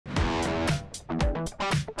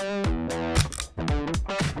During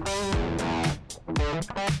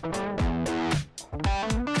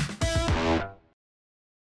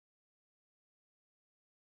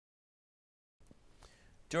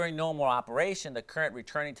normal operation, the current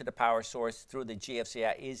returning to the power source through the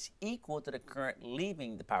GFCI is equal to the current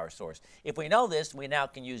leaving the power source. If we know this, we now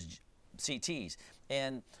can use CTs.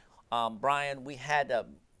 And Brian, we had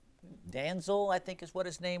Denzel, I think is what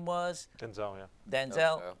his name was. Denzel, yeah.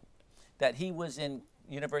 Denzel, that he was in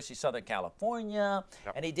University of Southern California,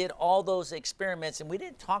 Yep. and he did all those experiments, and we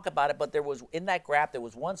didn't talk about it, but there was, in that graph, there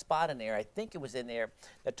was one spot in there, I think it was in there,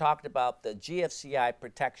 that talked about the GFCI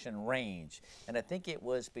protection range, and I think it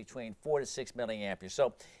was between 4 to 6 milliamperes.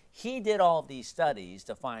 So he did all these studies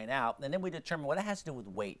to find out, and then we determined what it has to do with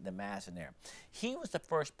weight and the mass in there. He was the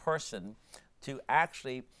first person to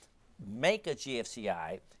actually make a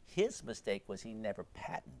GFCI. His mistake was he never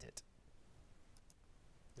patented it.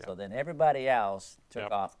 So then everybody else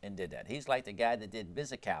took off and did that. He's like the guy that did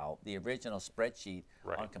VisiCal, the original spreadsheet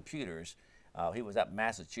on computers. He was up in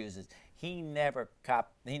Massachusetts. He never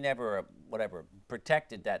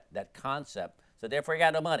protected that concept. So therefore he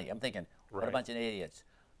got no money. I'm thinking, what a bunch of idiots.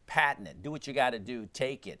 Patent it. Do what you got to do.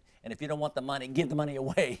 Take it. And if you don't want the money, give the money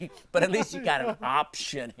away. But at least you got an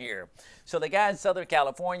option here. So the guy in Southern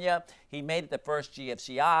California, he made it the first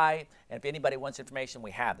GFCI. And if anybody wants information, we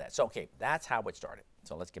have that. So, okay, that's how it started.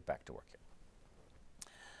 So let's get back to work here.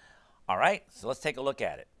 All right, so let's take a look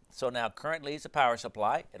at it. So now current leaves the power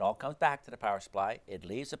supply. It all comes back to the power supply. It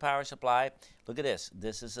leaves the power supply. Look at this.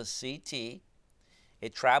 This is a CT.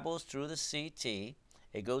 It travels through the CT.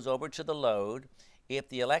 It goes over to the load. If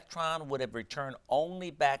the electron would have returned only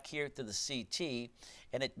back here to the CT,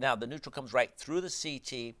 and now the neutral comes right through the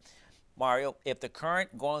CT, Mario, if the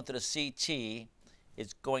current going through the CT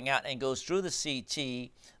is going out and goes through the CT,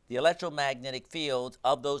 the electromagnetic fields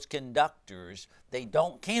of those conductors, they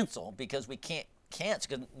don't cancel because we can't because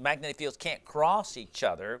magnetic fields can't cross each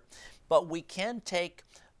other, but we can take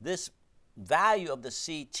this value of the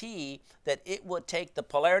CT that it would take the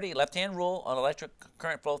polarity, left-hand rule on electric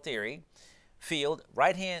current flow theory, field,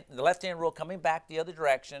 the left-hand rule coming back the other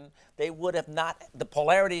direction, they would have not, the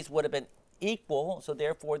polarities would have been equal, so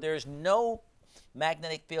therefore there's no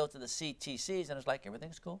magnetic field to the CTCs, and it's like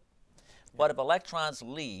everything's cool. But if electrons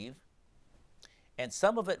leave, and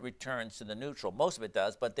some of it returns to the neutral, most of it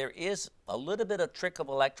does, but there is a little bit of trick of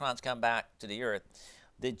electrons come back to the Earth,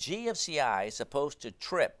 the GFCI is supposed to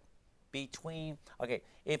trip between, okay,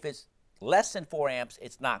 if it's less than 4 amps,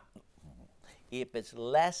 it's not. If it's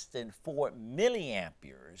less than 4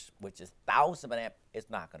 milliamperes, which is 1,000 of an amp, it's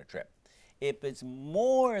not going to trip. If it's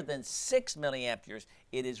more than 6 milliamperes,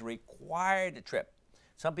 it is required to trip.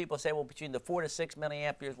 Some people say, well, between the 4 to 6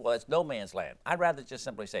 milliamperes, well, it's no man's land. I'd rather just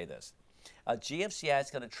simply say this. A GFCI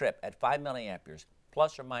is going to trip at 5 milliamperes,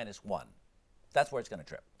 plus or minus 1. That's where it's going to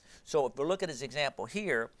trip. So if we look at this example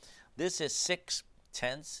here, this is 6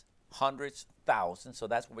 tenths, hundredths, thousands. So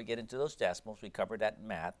that's where we get into those decimals. We covered that in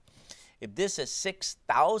math. If this is 6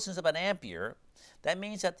 thousandths of an ampere, that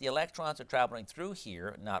means that the electrons are traveling through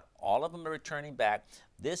here. Not all of them are returning back.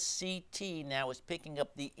 This CT now is picking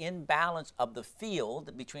up the imbalance of the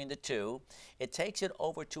field between the two. It takes it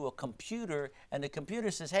over to a computer, and the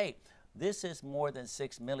computer says, hey, this is more than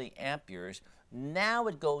 6 milliamperes. Now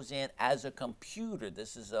it goes in as a computer.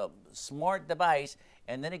 This is a smart device,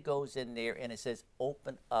 and then it goes in there and it says,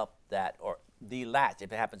 open up that, or the latch,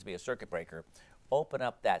 if it happens to be a circuit breaker, open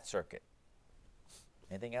up that circuit.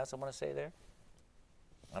 Anything else I want to say there?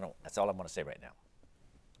 That's all I'm going to say right now.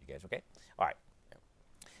 You guys okay? All right.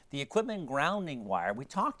 The equipment grounding wire, we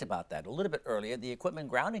talked about that a little bit earlier. The equipment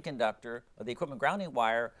grounding conductor, or the equipment grounding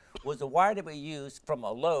wire, was the wire that we used from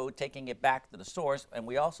a load, taking it back to the source. And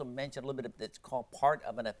we also mentioned a little bit of it's called part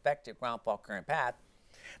of an effective ground fault current path,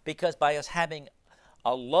 because by us having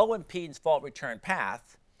a low impedance fault return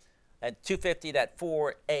path, at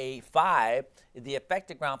 250.4A5, the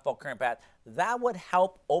effective ground fault current path, that would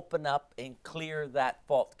help open up and clear that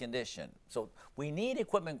fault condition. So we need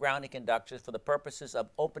equipment grounding conductors for the purposes of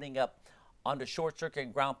opening up under short circuit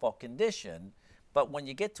and ground fault condition. But when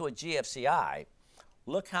you get to a GFCI,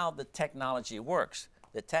 look how the technology works.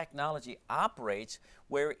 The technology operates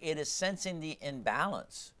where it is sensing the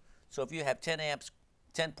imbalance. So if you have 10 amps,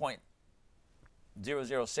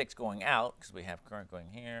 10.006 going out, because we have current going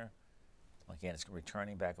here, again, it's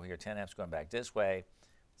returning back over here, 10 amps going back this way,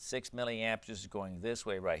 6 milliamperes is going this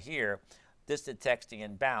way right here. This detects the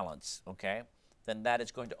imbalance, okay? Then that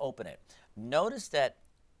is going to open it. Notice that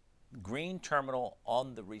green terminal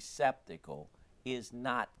on the receptacle is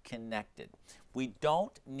not connected. We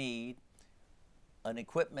don't need an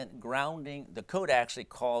equipment grounding, the code actually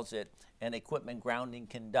calls it an equipment grounding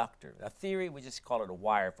conductor. A theory, we just call it a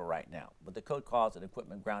wire for right now, but the code calls it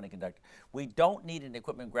equipment grounding conductor. We don't need an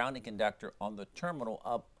equipment grounding conductor on the terminal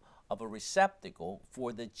of a receptacle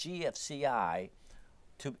for the GFCI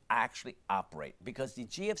to actually operate, because the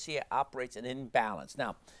GFCI operates an imbalance.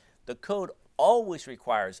 Now, the code always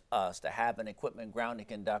requires us to have an equipment grounding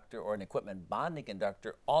conductor or an equipment bonding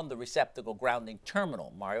conductor on the receptacle grounding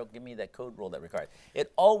terminal. Mario, give me that code rule that requires.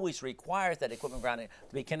 It always requires that equipment grounding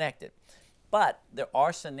to be connected. But there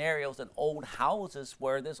are scenarios in old houses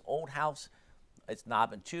where this old house, it's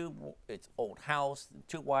knob and tube, it's old house,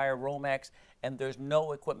 two-wire Romex, and there's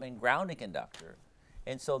no equipment grounding conductor.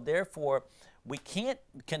 And so therefore, we can't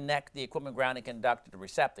connect the equipment grounding conductor to the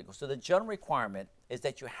receptacle. So the general requirement is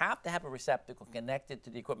that you have to have a receptacle connected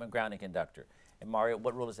to the equipment grounding conductor. And Mario,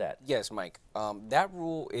 what rule is that? Yes, Mike. That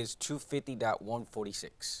rule is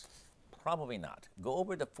 250.146. Probably not. Go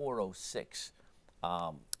over to 406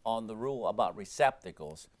 on the rule about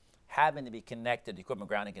receptacles having to be connected to the equipment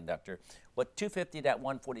grounding conductor. What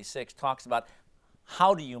 250.146 talks about,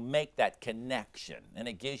 how do you make that connection? And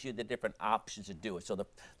it gives you the different options to do it. So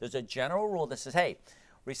there's a general rule that says, hey,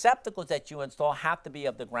 receptacles that you install have to be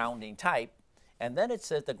of the grounding type. And then it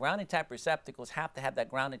says the grounding type receptacles have to have that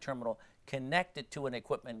grounding terminal connected to an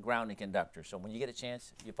equipment grounding conductor. So when you get a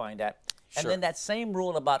chance, you find that. Sure. And then that same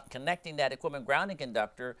rule about connecting that equipment grounding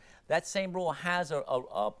conductor, that same rule has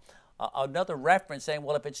another reference saying,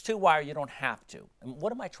 well, if it's two-wire, you don't have to. And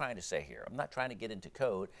what am I trying to say here? I'm not trying to get into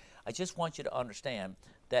code. I just want you to understand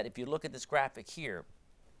that if you look at this graphic here,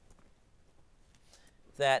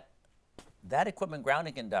 that equipment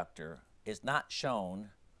grounding conductor is not shown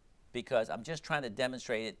because I'm just trying to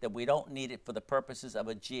demonstrate it that we don't need it for the purposes of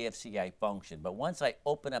a GFCI function. But once I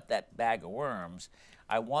open up that bag of worms,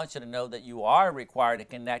 I want you to know that you are required to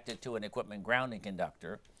connect it to an equipment grounding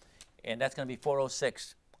conductor, and that's going to be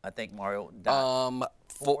 406, I think, Mario.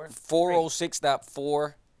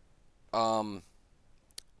 406.4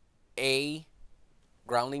 A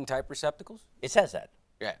grounding type receptacles? It says that.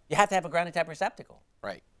 Yeah. You have to have a grounding type receptacle.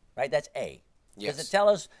 Right. Right? That's A. Yes. Does it tell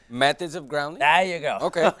us? Methods of grounding? There you go.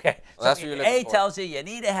 Okay. Okay. Well, that's so what you're looking A for. tells you you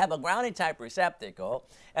need to have a grounding type receptacle,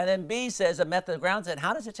 and then B says a method of ground. And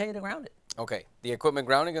how does it tell you to ground it? Okay. The equipment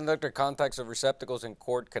grounding conductor contacts of receptacles and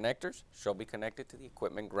cord connectors shall be connected to the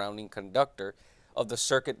equipment grounding conductor of the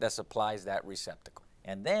circuit that supplies that receptacle.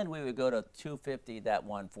 And then we would go to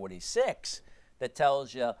 250.146 that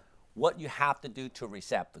tells you what you have to do to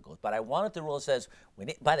receptacles. But I wanted the rule that says,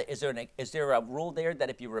 is there a rule there that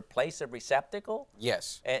if you replace a receptacle?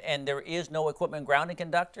 Yes. And there is no equipment grounding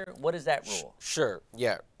conductor? What is that rule? Sure,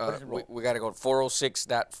 yeah. What is the rule? We got to go to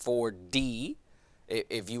 406.4D.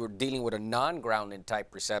 If you were dealing with a non-grounding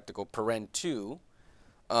type receptacle, paren 2,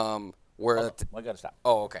 where... I got to stop.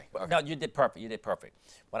 Oh, okay. No, you did perfect. You did perfect.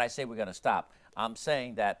 When I say we're going to stop, I'm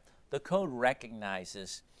saying that the code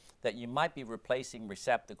recognizes that you might be replacing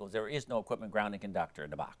receptacles. There is no equipment grounding conductor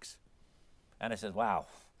in the box. And it says, wow,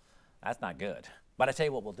 that's not good. But I tell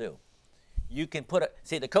you what we'll do. You can put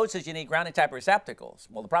see, the code says you need grounding type receptacles.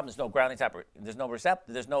 Well, the problem is no grounding type, there's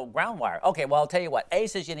no ground wire. Okay, well, I'll tell you what. A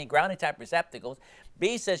says you need grounding type receptacles.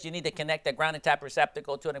 B says you need to connect that grounding type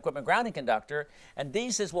receptacle to an equipment grounding conductor. And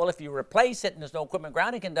D says, well, if you replace it and there's no equipment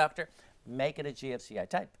grounding conductor, make it a GFCI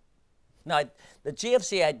type. Now, the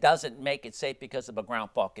GFCI doesn't make it safe because of a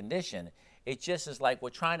ground fault condition. It just is like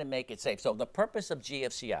we're trying to make it safe. So the purpose of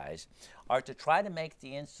GFCIs are to try to make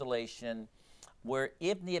the installation where,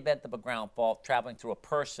 if in the event of a ground fault traveling through a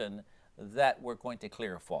person, that we're going to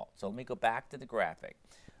clear a fault. So let me go back to the graphic.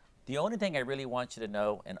 The only thing I really want you to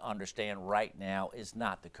know and understand right now is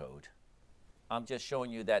not the code. I'm just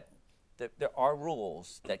showing you that there are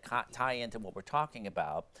rules that tie into what we're talking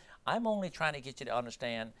about. I'm only trying to get you to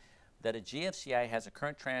understand that a GFCI has a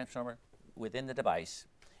current transformer within the device.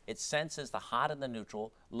 It senses the hot and the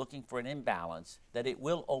neutral, looking for an imbalance, that it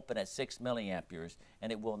will open at 6 milliamperes,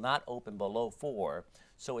 and it will not open below 4.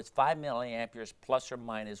 So it's 5 milliamperes plus or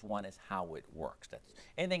minus 1 is how it works. That's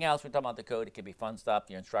anything else we're talking about the code, it can be fun stuff.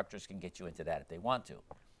 Your instructors can get you into that if they want to.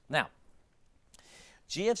 Now,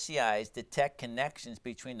 GFCIs detect connections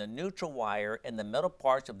between the neutral wire and the metal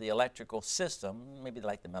parts of the electrical system, maybe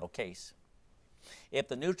like the metal case. If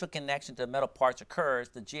the neutral connection to the metal parts occurs,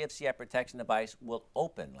 the GFCI protection device will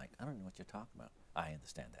open. Like, I don't know what you're talking about. I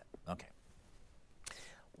understand that. Okay.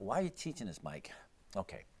 Why are you teaching this, Mike?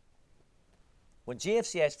 Okay. When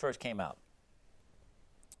GFCIs first came out,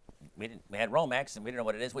 we had Romex, and we didn't know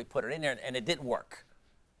what it is. We put it in there, and it didn't work.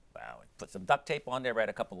 Well, we put some duct tape on there, write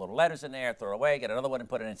a couple little letters in there, throw it away, get another one, and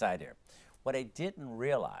put it inside there. What I didn't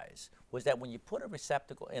realize was that when you put a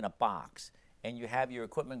receptacle in a box, and you have your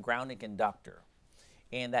equipment grounding conductor,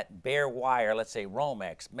 and that bare wire, let's say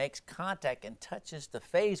Romex, makes contact and touches the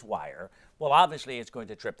phase wire, well, obviously it's going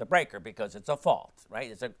to trip the breaker because it's a fault,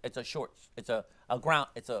 right? It's a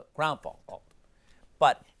ground fault.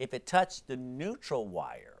 But if it touched the neutral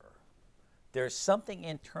wire, there's something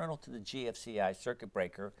internal to the GFCI circuit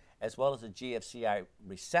breaker as well as the GFCI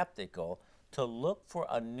receptacle to look for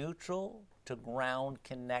a neutral to ground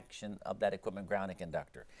connection of that equipment grounding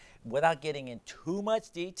conductor. Without getting in too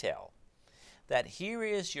much detail, that here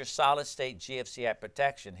is your solid state GFCI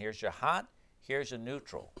protection. Here's your hot, here's your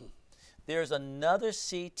neutral. There's another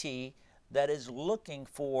CT that is looking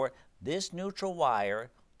for this neutral wire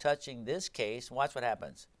touching this case. Watch what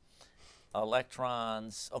happens.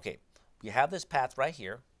 Electrons, okay, you have this path right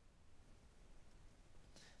here.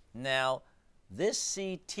 Now, this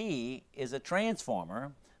CT is a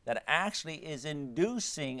transformer that actually is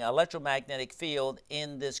inducing electromagnetic field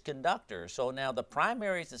in this conductor. So now the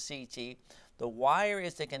primary is the CT, the wire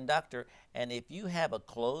is the conductor, and if you have a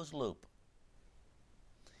closed loop,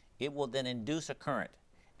 it will then induce a current.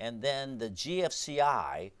 And then the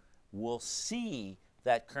GFCI will see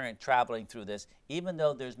that current traveling through this, even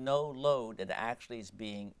though there's no load that actually is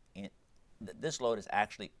being, this load is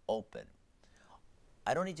actually open.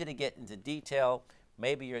 I don't need you to get into detail.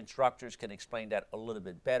 Maybe your instructors can explain that a little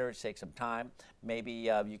bit better, take some time. Maybe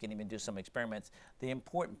you can even do some experiments. The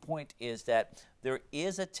important point is that there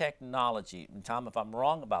is a technology, and Tom, if I'm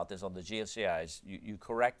wrong about this on the GFCIs, you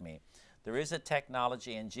correct me. There is a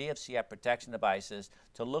technology in GFCI protection devices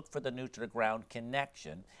to look for the neutral to ground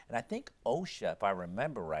connection. And I think OSHA, if I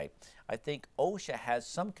remember right, I think OSHA has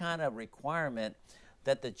some kind of requirement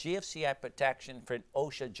that the GFCI protection for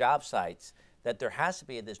OSHA job sites, that there has to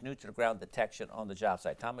be this neutral to ground detection on the job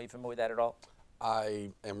site. Tom, are you familiar with that at all?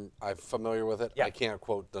 I'm familiar with it. Yeah. I can't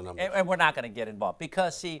quote the number. And we're not going to get involved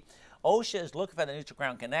because, see, OSHA is looking for the neutral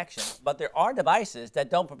ground connection, but there are devices that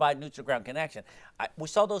don't provide neutral ground connection. We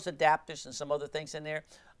saw those adapters and some other things in there.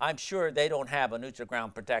 I'm sure they don't have a neutral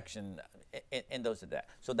ground protection in those adapters.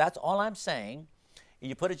 So that's all I'm saying.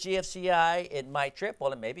 You put a GFCI, it might trip.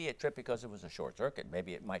 Well, maybe it tripped because it was a short circuit.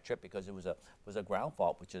 Maybe it might trip because it was a ground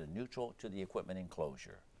fault, which is a neutral to the equipment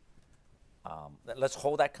enclosure. Let's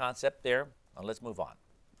hold that concept there, and let's move on.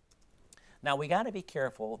 Now, we got to be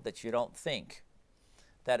careful that you don't think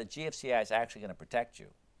that a GFCI is actually going to protect you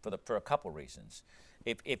for a couple reasons.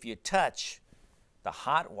 If you touch the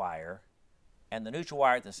hot wire and the neutral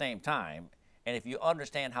wire at the same time, and if you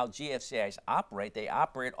understand how GFCIs operate, they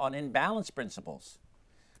operate on imbalance principles.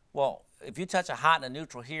 Well, if you touch a hot and a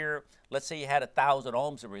neutral here, let's say you had 1,000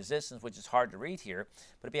 ohms of resistance, which is hard to read here,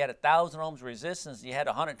 but if you had 1,000 ohms of resistance and you had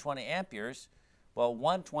 120 amperes, well,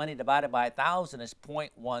 120 divided by 1,000 is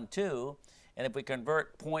 0.12, and if we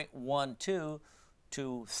convert 0.12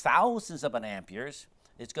 to thousands of an amperes,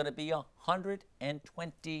 it's going to be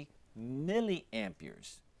 120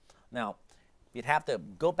 milliamperes. Now, you'd have to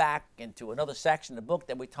go back into another section of the book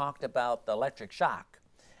that we talked about the electric shock,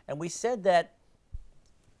 and we said that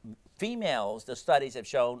females, the studies have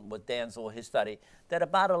shown with Danzel, his study, that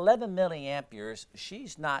about 11 milliamperes,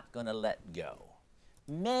 she's not going to let go.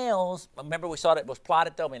 Males, remember we saw that it was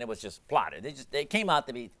plotted though? I mean, it was just plotted. They came out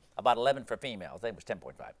to be about 11 for females. I think it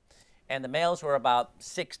was 10.5. And the males were about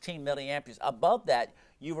 16 milliamperes. Above that,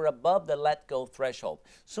 you were above the let go threshold.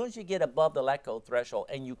 As soon as you get above the let go threshold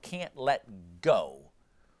and you can't let go,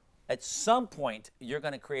 at some point, you're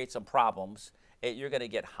going to create some problems. You're going to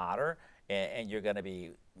get hotter, and you're going to be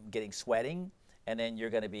getting sweating, and then you're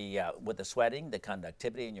going to be, with the sweating, the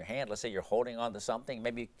conductivity in your hand, let's say you're holding on to something,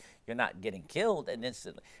 maybe you're not getting killed and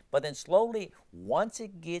instantly, but then slowly, once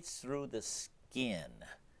it gets through the skin,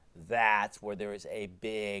 that's where there is a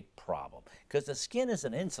big problem. Because the skin is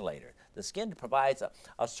an insulator. The skin provides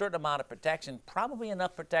a certain amount of protection, probably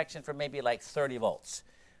enough protection for maybe like 30 volts.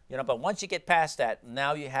 You know, but once you get past that,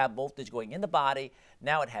 now you have voltage going in the body.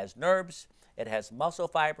 Now it has nerves. It has muscle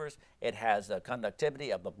fibers, it has the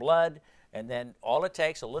conductivity of the blood, and then all it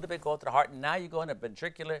takes, a little bit go to the heart, and now you go into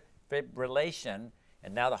ventricular fibrillation,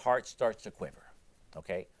 and now the heart starts to quiver,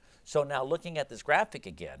 okay? So now looking at this graphic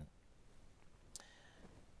again,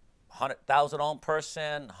 100,000 ohm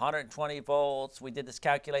person, 120 volts, we did this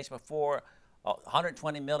calculation before,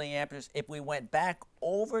 120 milliamperes. If we went back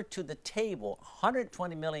over to the table,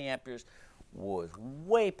 120 milliamperes was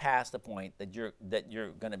way past the point that you're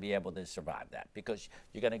going to be able to survive that, because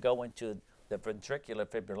you're going to go into the ventricular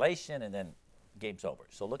fibrillation and then game's over.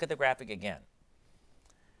 So look at the graphic again.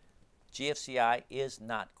 GFCI is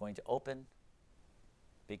not going to open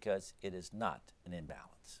because it is not an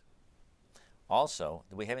imbalance. Also,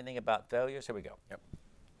 do we have anything about failures? Here we go. Yep.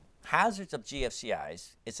 Hazards of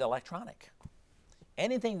GFCIs, it's electronic.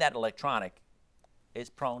 anything that electronic is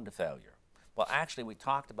prone to failure. Well, actually, we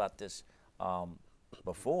talked about this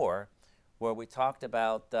before, where we talked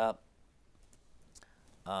about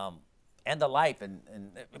end of life. And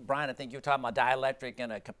Brian, I think you were talking about dielectric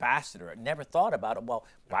and a capacitor. I never thought about it. Well,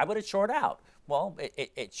 why would it short out? Well,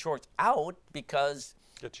 it shorts out because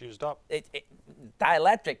Gets used up.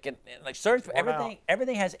 Dielectric and like surge, Worn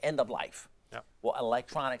everything has end of life. Yep. Well,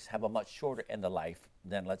 electronics have a much shorter end of life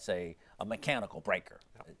than, let's say, a mechanical breaker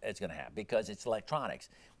is going to have, because it's electronics.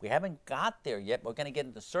 We haven't got there yet. We're going to get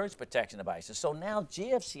into surge protection devices. So now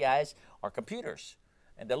GFCIs are computers,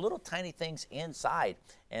 and they're little tiny things inside.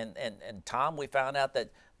 And Tom, we found out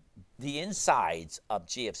that the insides of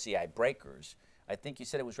GFCI breakers, I think you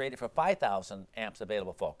said it was rated for 5,000 amps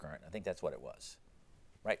available fault current. I think that's what it was.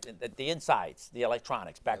 Right, the insides, the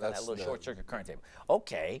electronics, back on that little short circuit current table.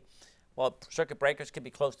 Okay, well, circuit breakers could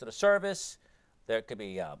be close to the service. There could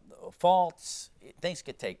be faults. Things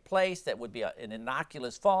could take place that would be an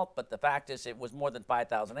innocuous fault, but the fact is it was more than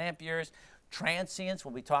 5,000 amperes. Transients,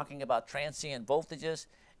 we'll be talking about transient voltages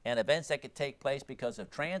and events that could take place because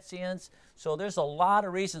of transients. So there's a lot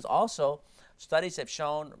of reasons. Also, studies have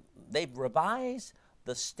shown they've revised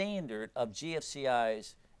the standard of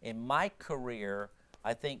GFCIs in my career,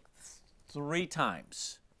 I think 3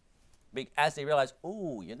 times, as they realize,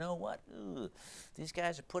 ooh, you know what? Ooh, these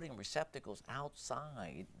guys are putting receptacles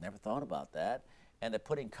outside. Never thought about that. And they're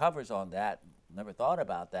putting covers on that. Never thought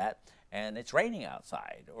about that. And it's raining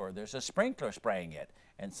outside, or there's a sprinkler spraying it.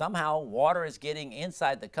 And somehow water is getting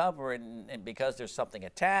inside the cover, and because there's something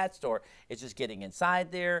attached, or it's just getting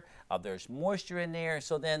inside there, there's moisture in there.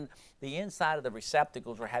 So then the inside of the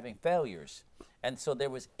receptacles were having failures. And so there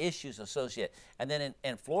was issues associated. And then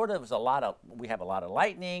in Florida, there was we have a lot of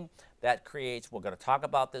lightning that creates, we're going to talk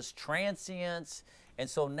about this, transients. And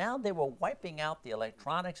so now they were wiping out the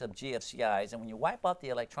electronics of GFCIs. And when you wipe out the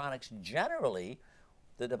electronics, generally,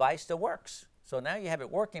 the device still works. So now you have it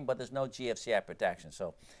working, but there's no GFCI protection.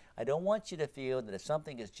 So I don't want you to feel that if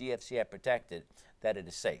something is GFCI protected, that it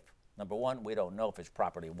is safe. Number one, we don't know if it's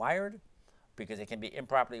properly wired, because it can be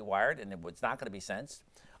improperly wired and it's not going to be sensed.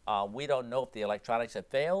 We don't know if the electronics have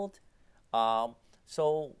failed.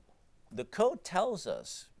 So the code tells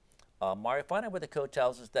us, Mario, find out where the code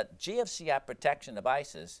tells us that GFCI protection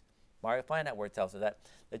devices, Mario, find out where it tells us that,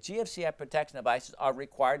 the GFCI protection devices are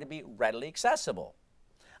required to be readily accessible.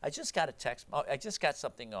 I just got a text, I just got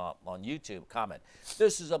something on YouTube comment.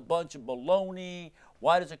 This is a bunch of baloney.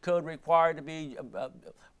 Why does the code require to be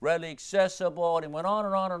readily accessible? And he went on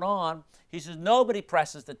and on and on. He says nobody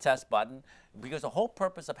presses the test button, because the whole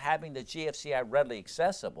purpose of having the GFCI readily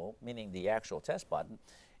accessible, meaning the actual test button,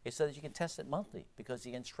 is so that you can test it monthly, because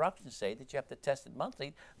the instructions say that you have to test it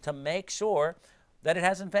monthly to make sure that it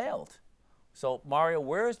hasn't failed. So Mario,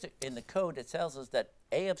 where is in the code that tells us that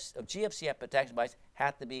GFCI protection devices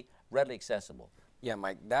have to be readily accessible? Yeah,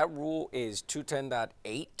 Mike, that rule is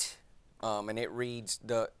 210.8, and it reads,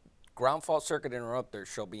 the ground fault circuit interrupter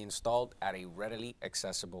shall be installed at a readily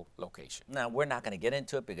accessible location. Now, we're not going to get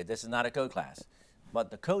into it because this is not a code class, but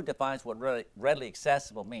the code defines what readily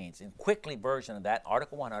accessible means. In quickly version of that,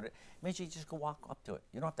 Article 100, means you just go walk up to it.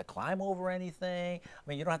 You don't have to climb over anything. I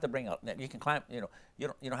mean, you don't have to bring a, you can climb, you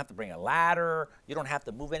don't have to bring a ladder. You don't have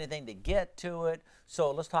to move anything to get to it.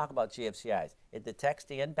 So let's talk about GFCIs. It detects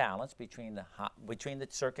the imbalance between the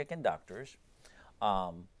circuit conductors.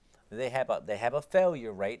 They have a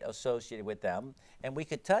failure rate associated with them, and we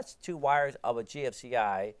could touch 2 wires of a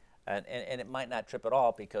GFCI, and it might not trip at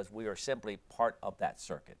all because we are simply part of that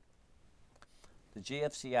circuit. The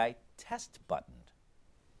GFCI test button.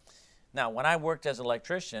 Now, when I worked as an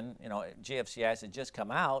electrician, GFCIs had just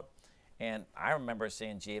come out, and I remember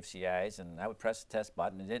seeing GFCIs, and I would press the test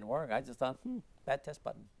button, and it didn't work. I just thought, bad test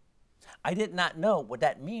button. I did not know what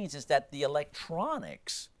that means is that the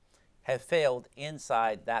electronics have failed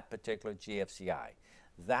inside that particular GFCI.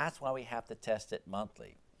 That's why we have to test it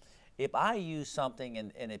monthly. If I use something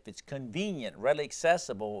and if it's convenient, readily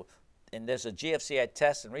accessible, and there's a GFCI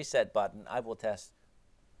test and reset button, I will press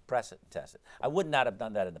it and test it. I would not have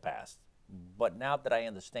done that in the past, but now that I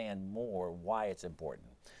understand more why it's important.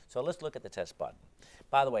 So let's look at the test button.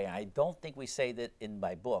 By the way, I don't think we say that in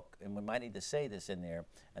my book, and we might need to say this in there,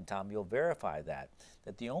 and Tom, you'll verify that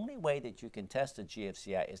the only way that you can test a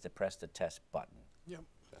GFCI is to press the test button. Yep.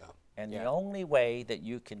 Yeah. And the only way that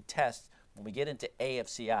you can test, when we get into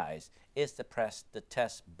AFCIs, is to press the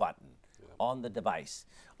test button on the device.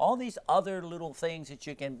 All these other little things that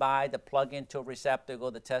you can buy to plug into a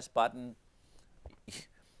receptacle, the test button,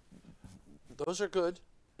 Those are good.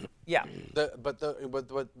 Yeah. But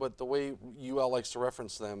the way UL likes to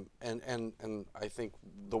reference them, and I think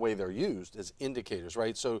the way they're used is indicators,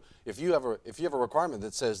 right? So if you have a requirement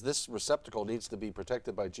that says this receptacle needs to be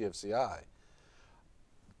protected by GFCI,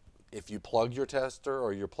 if you plug your tester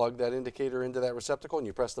or you plug that indicator into that receptacle and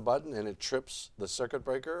you press the button and it trips the circuit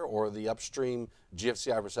breaker or the upstream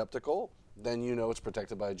GFCI receptacle, then you know it's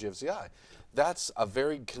protected by a GFCI. That's a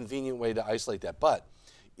very convenient way to isolate that. But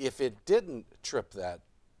if it didn't trip that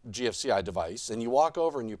GFCI device and you walk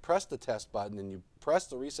over and you press the test button and you press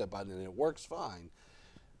the reset button and it works fine,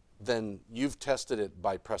 then you've tested it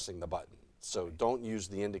by pressing the button. So don't use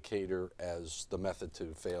the indicator as the method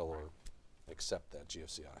to fail or accept that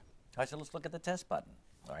GFCI. All right, so let's look at the test button.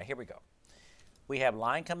 All right, here we go. We have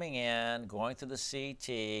line coming in, going through the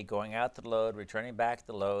CT, going out to the load, returning back to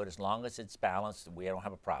the load. As long as it's balanced, we don't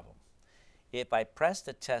have a problem. If I press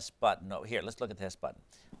the test button, no, here, let's look at the test button.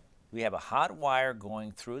 We have a hot wire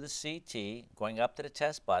going through the CT, going up to the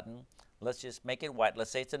test button. Let's just make it white.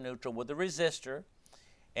 Let's say it's a neutral with a resistor.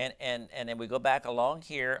 And then we go back along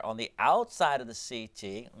here on the outside of the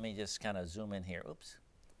CT. Let me just kind of zoom in here. Oops.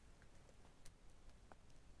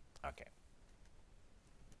 Okay.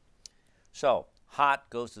 So hot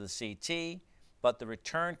goes to the CT, but the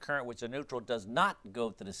return current, which is neutral, does not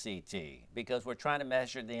go to the CT because we're trying to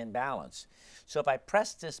measure the imbalance. So if I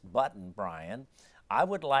press this button, Brian, I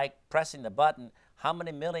would like pressing the button, how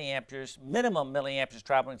many milliamperes, minimum milliamperes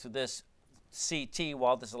traveling through this CT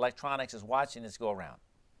while this electronics is watching this go around?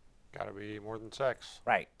 Got to be more than 6.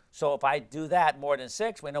 Right. So if I do that more than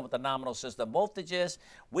 6, we know what the nominal system voltage is.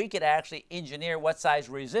 We could actually engineer what size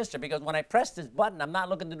resistor, because when I press this button, I'm not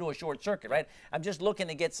looking to do a short circuit, right? I'm just looking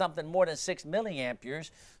to get something more than 6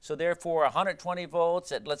 milliamperes. So therefore, 120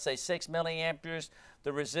 volts at, let's say, 6 milliamperes,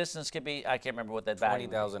 the resistance could be, I can't remember what that value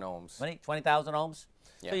is. 20,000 ohms. 20,000 ohms?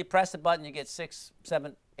 Yeah. So you press the button, you get 6,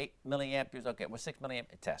 7, 8 milliamperes. Okay, well, 6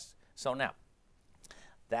 milliamperes test. So now,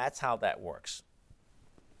 that's how that works.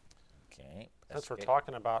 Okay. Since we're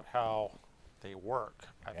talking about how they work,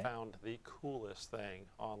 Okay. I found the coolest thing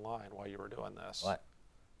online while you were doing this. What?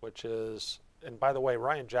 Which is, and by the way,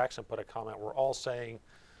 Ryan Jackson put a comment. We're all saying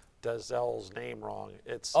Dazell's name wrong.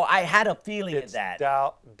 It's Oh, I had a feeling of it's that.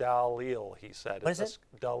 Dalil, he said. What is it?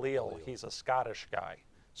 Dalil. He's a Scottish guy.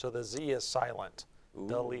 So the Z is silent.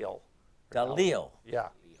 Dalil. Dalil. Yeah.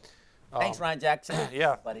 Thanks, Ryan Jackson.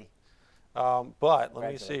 Yeah. Buddy. But let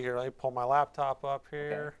me see here. Let me pull my laptop up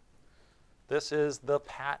here. Okay. This is the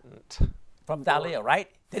patent. From Dalil, right?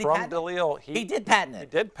 Did he From patent it? Dalil. He did patent it. He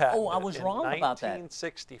did patent Oh, I it was in wrong about that.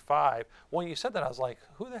 1965. When you said that, I was like,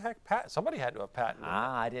 who the heck patent? Somebody had to have patented it.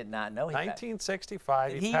 Ah, I did not know he patented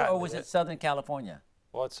 1965, it. he He patented or was it Southern California?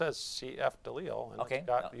 Well, it says C.F. Dalil, and Okay. it's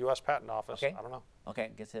got U.S. Patent Office. Okay. I don't know.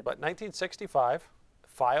 Okay, gets it. But 1965,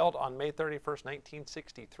 filed on May 31st,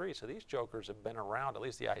 1963. So these jokers have been around, at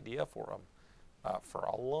least the idea for them, for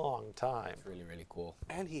a long time. Really, really cool.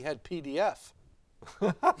 And he had PDF.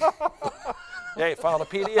 Yeah, he filed a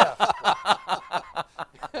PDF.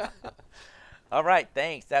 All right,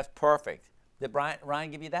 thanks. That's perfect. Did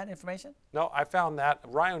Ryan give you that information? No, I found that.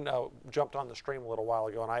 Ryan jumped on the stream a little while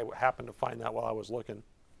ago, and I happened to find that while I was looking.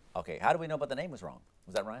 Okay, how do we know but the name was wrong?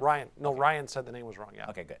 Was that Ryan? Ryan, no, Ryan said the name was wrong, yeah.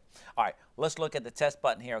 Okay, good. All right, let's look at the test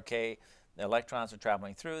button here, okay? The electrons are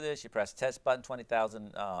traveling through this. You press test button,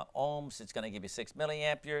 20,000 ohms. It's going to give you 6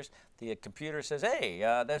 milliamperes. The computer says, hey,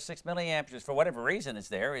 there's 6 milliamperes. For whatever reason it's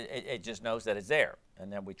there. It just knows that it's there.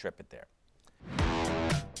 And then we trip it there.